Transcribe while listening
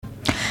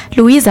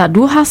Luisa,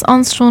 du hast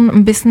uns schon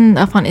ein bisschen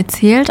davon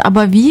erzählt,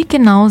 aber wie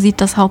genau sieht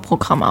das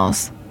Hauptprogramm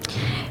aus?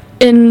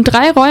 In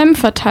 3 Räumen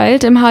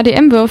verteilt im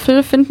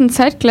HDM-Würfel finden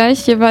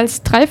zeitgleich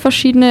jeweils 3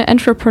 verschiedene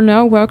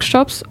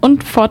Entrepreneur-Workshops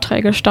und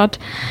Vorträge statt.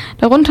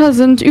 Darunter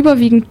sind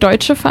überwiegend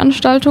deutsche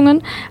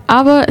Veranstaltungen,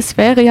 aber es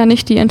wäre ja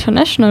nicht die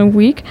International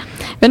Week,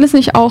 wenn es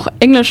nicht auch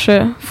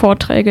englische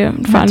Vorträge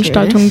und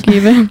Veranstaltungen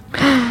gäbe.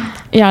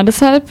 Ja,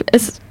 deshalb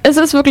es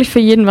ist wirklich für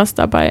jeden was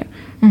dabei.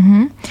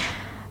 Mhm.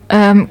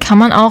 Kann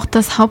man auch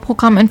das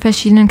Hauptprogramm in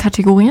verschiedenen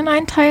Kategorien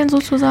einteilen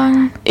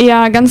sozusagen?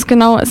 Ja, ganz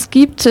genau. Es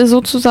gibt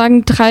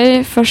sozusagen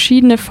 3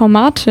 verschiedene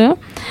Formate.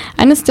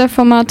 Eines der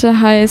Formate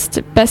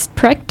heißt Best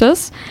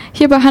Practice.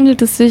 Hierbei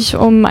handelt es sich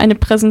um eine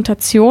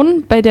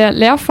Präsentation, bei der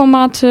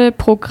Lehrformate,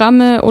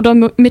 Programme oder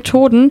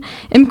Methoden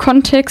im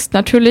Kontext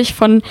natürlich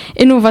von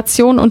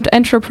Innovation und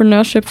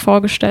Entrepreneurship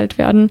vorgestellt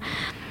werden.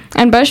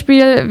 Ein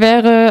Beispiel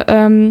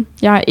wäre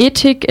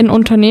Ethik in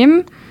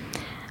Unternehmen.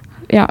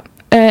 Ja,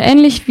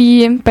 ähnlich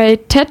wie bei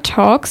TED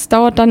Talks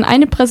dauert dann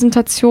eine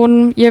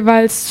Präsentation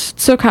jeweils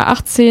circa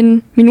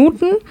 18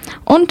 Minuten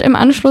und im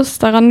Anschluss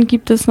daran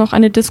gibt es noch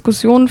eine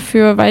Diskussion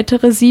für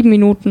weitere 7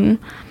 Minuten.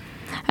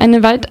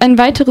 Ein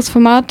weiteres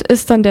Format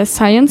ist dann der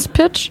Science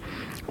Pitch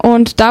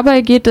und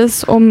dabei geht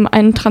es um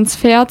einen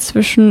Transfer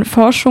zwischen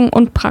Forschung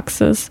und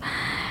Praxis.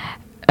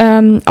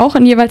 Auch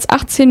in jeweils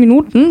 18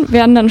 Minuten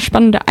werden dann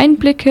spannende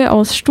Einblicke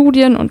aus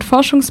Studien und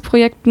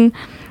Forschungsprojekten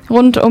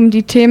rund um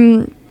die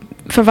Themen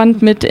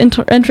verwandt mit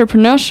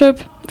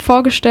Entrepreneurship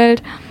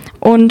vorgestellt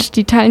und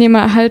die Teilnehmer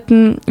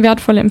erhalten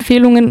wertvolle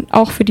Empfehlungen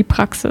auch für die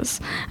Praxis.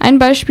 Ein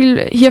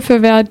Beispiel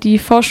hierfür wäre die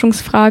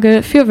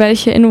Forschungsfrage, für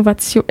welche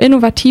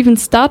innovativen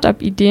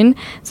Start-up-Ideen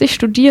sich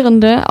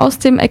Studierende aus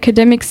dem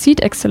Academic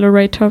Seed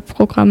Accelerator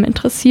Programm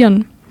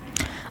interessieren.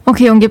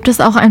 Okay, und gibt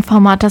es auch ein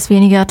Format, das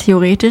weniger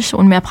theoretisch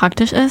und mehr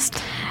praktisch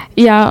ist?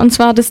 Ja, und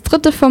zwar das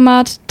 3.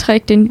 Format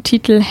trägt den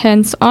Titel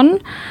Hands-on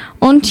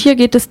und hier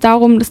geht es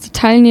darum, dass die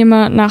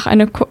Teilnehmer nach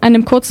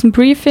einem kurzen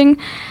Briefing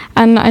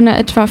an einer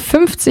etwa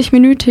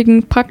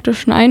 50-minütigen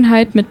praktischen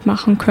Einheit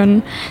mitmachen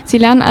können. Sie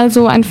lernen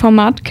also ein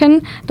Format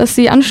kennen, das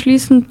sie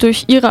anschließend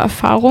durch ihre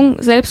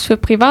Erfahrung selbst für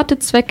private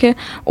Zwecke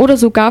oder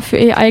sogar für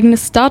ihr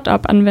eigenes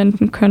Start-up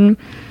anwenden können.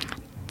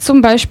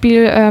 Zum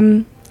Beispiel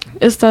ein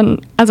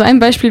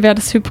Beispiel wäre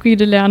das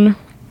hybride Lernen.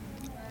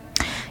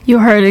 You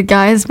heard it,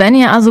 guys. Wenn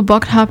ihr also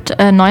Bock habt,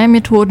 neue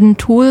Methoden,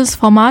 Tools,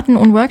 Formaten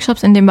und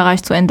Workshops in dem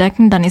Bereich zu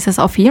entdecken, dann ist es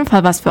auf jeden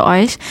Fall was für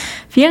euch.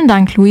 Vielen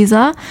Dank,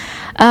 Luisa.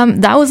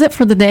 That was it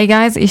for the day,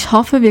 guys. Ich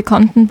hoffe, wir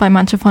konnten bei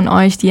manchen von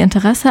euch die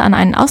Interesse an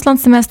einem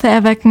Auslandssemester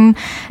erwecken,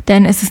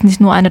 denn es ist nicht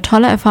nur eine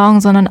tolle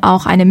Erfahrung, sondern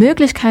auch eine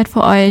Möglichkeit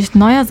für euch,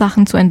 neue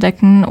Sachen zu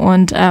entdecken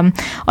und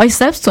euch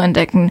selbst zu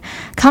entdecken.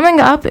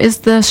 Coming up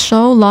is the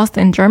show Lost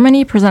in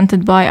Germany,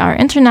 presented by our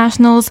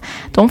internationals.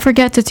 Don't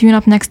forget to tune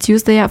up next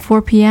Tuesday at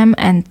 4 p.m.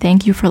 and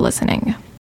thank you for listening.